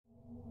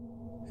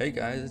Hey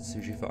guys, it's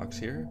Sushi Fox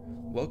here.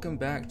 Welcome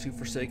back to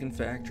Forsaken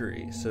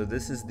Factory. So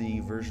this is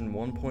the version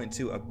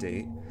 1.2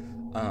 update.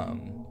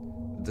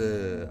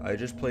 I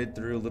just played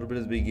through a little bit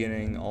of the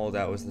beginning, all of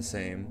that was the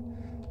same.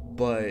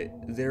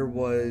 But there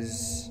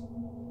was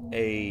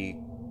a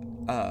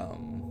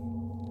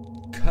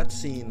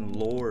cutscene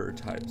lore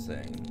type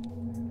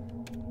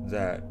thing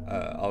that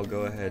I'll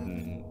go ahead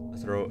and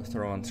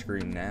throw on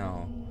screen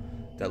now.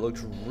 That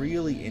looked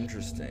really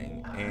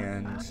interesting,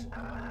 and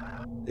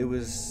there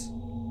was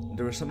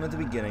something at the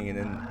beginning, and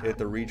then at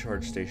the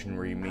recharge station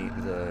where you meet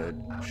the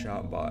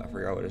shop bot. I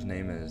forgot what his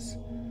name is.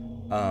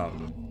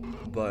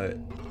 But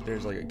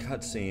there's like a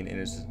cutscene, and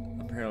it's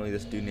apparently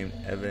this dude named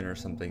Evan or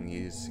something.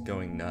 He's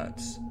going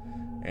nuts,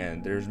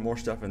 and there's more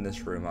stuff in this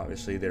room.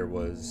 Obviously, there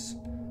was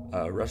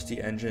a rusty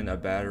engine, a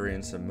battery,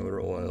 and some motor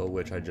oil,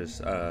 which I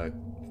just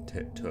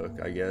took.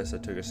 I guess I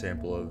took a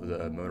sample of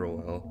the motor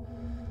oil,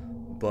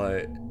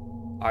 but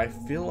I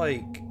feel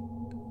like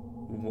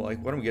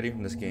what I'm getting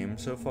from this game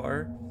so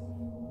far,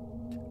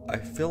 I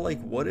feel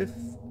like, what if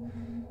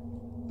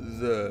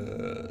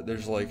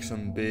there's like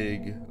some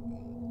big,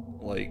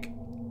 like,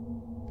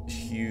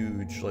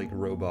 huge, like,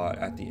 robot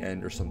at the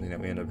end or something that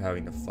we end up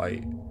having to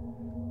fight.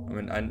 I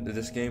mean,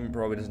 this game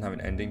probably doesn't have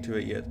an ending to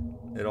it yet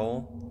at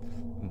all,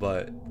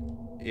 but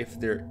if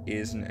there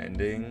is an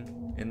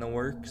ending in the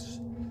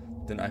works,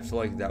 then I feel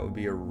like that would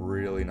be a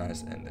really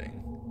nice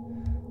ending.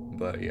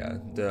 But yeah,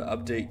 the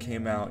update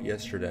came out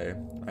yesterday,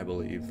 I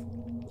believe,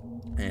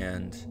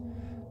 and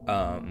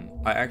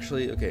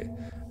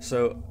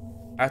so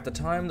at the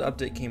time the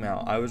update came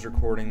out, I was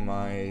recording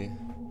my,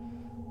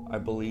 I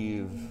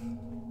believe,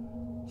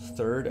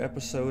 third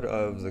episode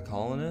of The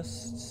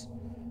Colonists,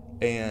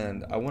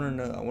 and I want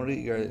to get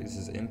you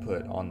guys'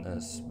 input on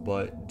this.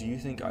 But do you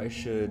think I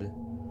should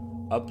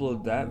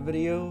upload that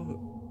video,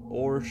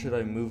 or should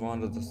I move on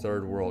to the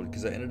third world?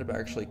 Because I ended up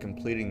actually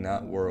completing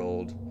that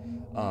world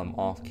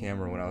off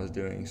camera when I was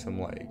doing some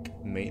like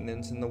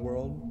maintenance in the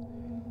world.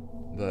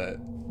 But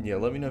yeah,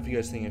 let me know if you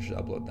guys think I should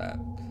upload that.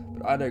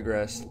 But I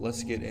digress.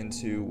 Let's get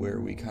into where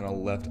we kind of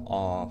left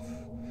off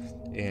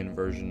in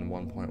version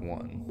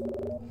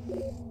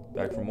 1.1.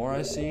 Back for more,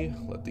 I see.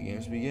 Let the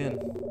games begin.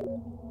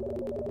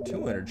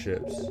 200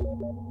 chips.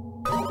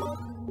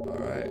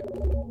 Alright.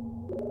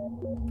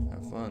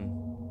 Have fun.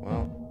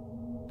 Well,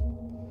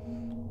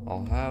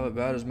 I'll have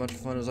about as much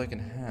fun as I can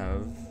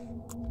have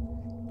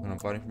when I'm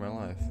fighting for my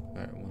life.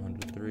 Alright,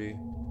 103.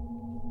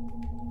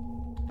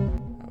 I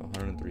have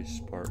 103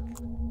 spark.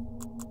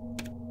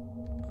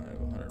 I have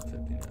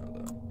 150 now,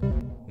 though.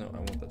 No, I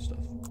want that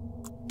stuff.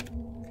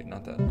 Okay,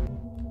 not that.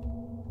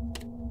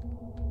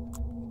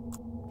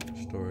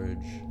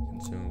 Storage,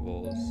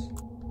 consumables.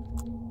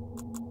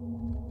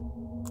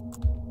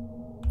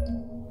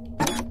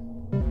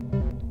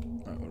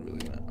 Alright, what are we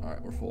looking at?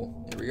 Alright, we're full.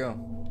 Here we go.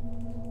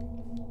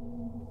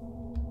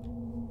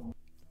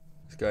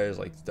 This guy has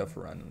like stuff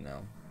around him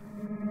now.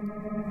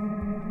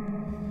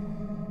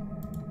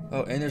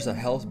 Oh, and there's a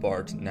health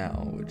bar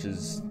now, which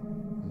is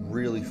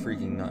really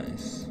freaking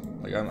nice.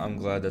 Like, I'm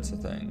glad that's a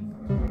thing.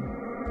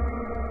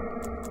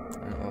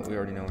 Oh, we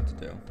already know what to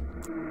do.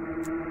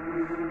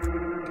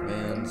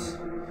 Commands.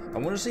 I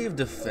want to see if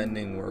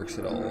defending works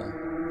at all.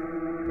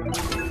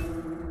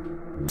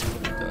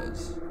 It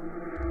does.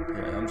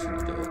 Okay, I'm just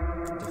gonna do it.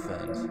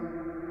 Defend.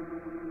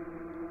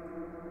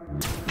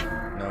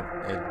 Nope,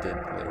 it did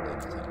literally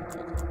nothing.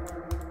 Okay.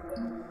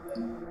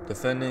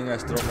 Defending, I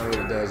still don't know what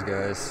it does,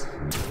 guys.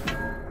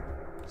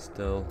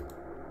 Still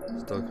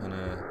kind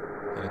of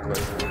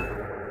questionable.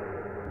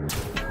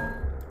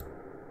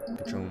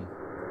 Ka-choom.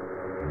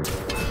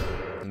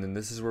 And then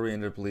this is where we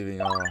end up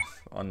leaving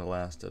off on the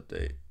last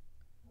update.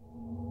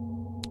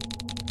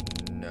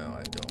 No,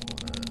 I don't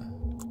want to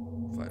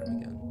fight him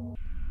again.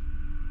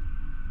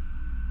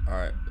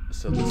 Alright,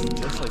 so this is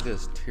just like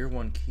this. Tier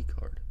 1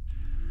 keycard.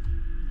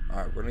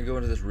 Alright, we're going to go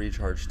into this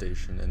recharge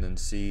station and then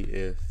see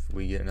if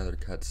we get another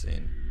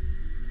cutscene.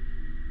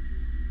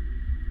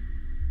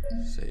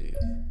 Save.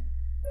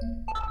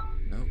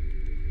 Nope.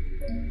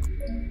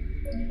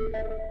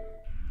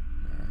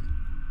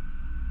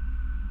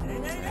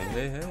 Alright.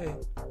 Hey.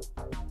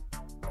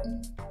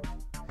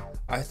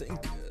 I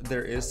think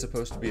there is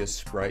supposed to be a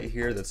sprite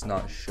here that's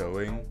not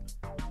showing,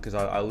 because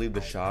I'll leave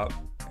the shop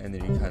and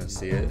then you kind of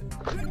see it.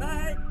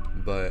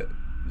 But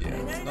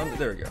yeah, oh,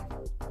 there we go.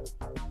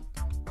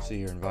 See,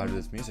 you're invited to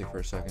this music for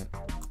a second.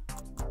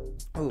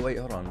 Oh wait,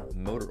 hold on.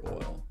 Motor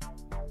oil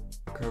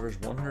recovers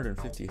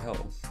 150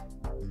 health.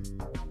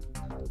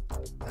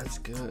 That's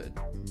good.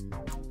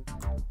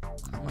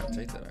 I might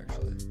take that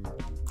actually.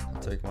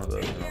 I'll take one of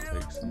those and I'll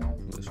take some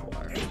loose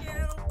wire.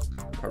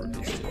 Cover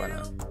these two, why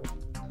not?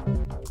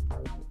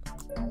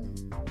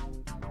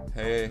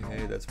 Hey,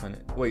 that's my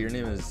name. Wait, your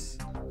name is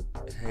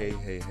Hey.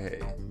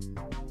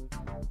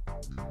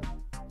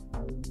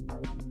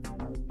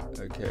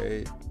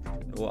 Okay.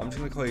 Well, I'm just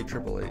gonna call you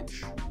Triple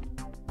H.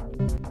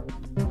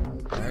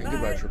 Alright,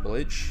 goodbye, Triple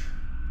H.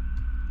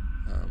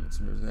 Let's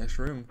move to the next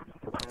room.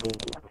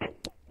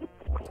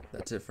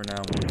 That's it for now.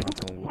 More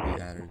content will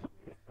be added.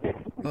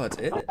 Oh, that's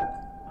it?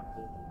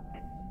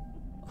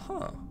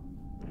 Huh.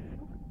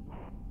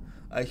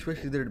 I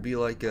expected there to be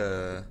like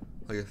a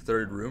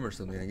third room or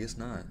something. I guess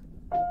not.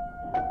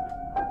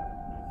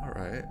 All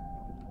right.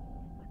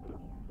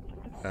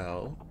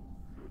 Well.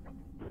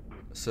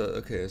 So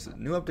okay, so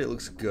new update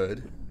looks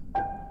good.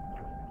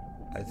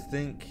 I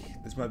think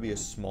this might be a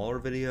smaller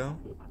video,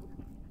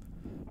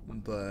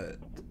 but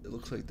it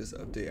looks like this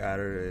update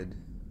added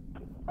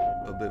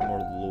a bit more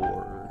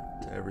lore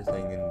to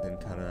everything and then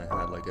kind of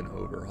had like an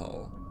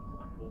overhaul.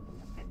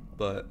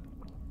 But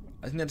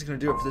I think that's going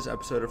to do it for this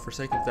episode of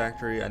Forsaken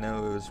Factory. I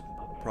know it was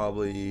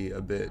probably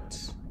a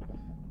bit...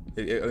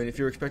 I mean, if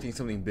you're expecting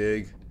something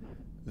big,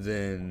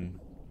 then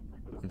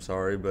I'm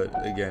sorry, but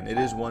again, it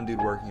is one dude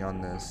working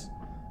on this.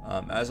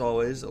 As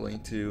always, a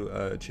link to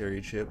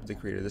Cherrychip, the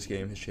creator of this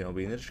game, his channel will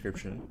be in the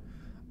description.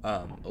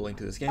 A link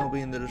to this game will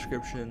be in the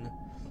description.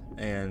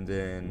 And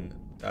then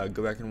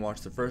go back and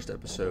watch the first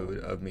episode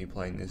of me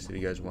playing this if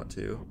you guys want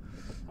to.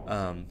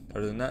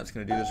 Other than that, it's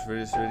going to do this for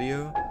this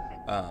video.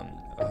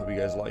 I hope you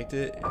guys liked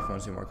it. If you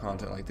want to see more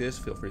content like this,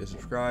 feel free to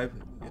subscribe.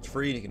 It's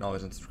free and you can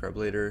always unsubscribe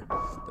later.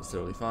 That's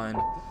totally fine.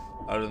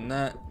 Other than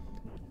that,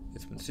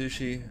 it's been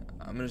Sushi.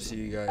 I'm going to see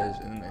you guys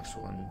in the next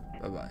one.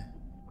 Bye-bye.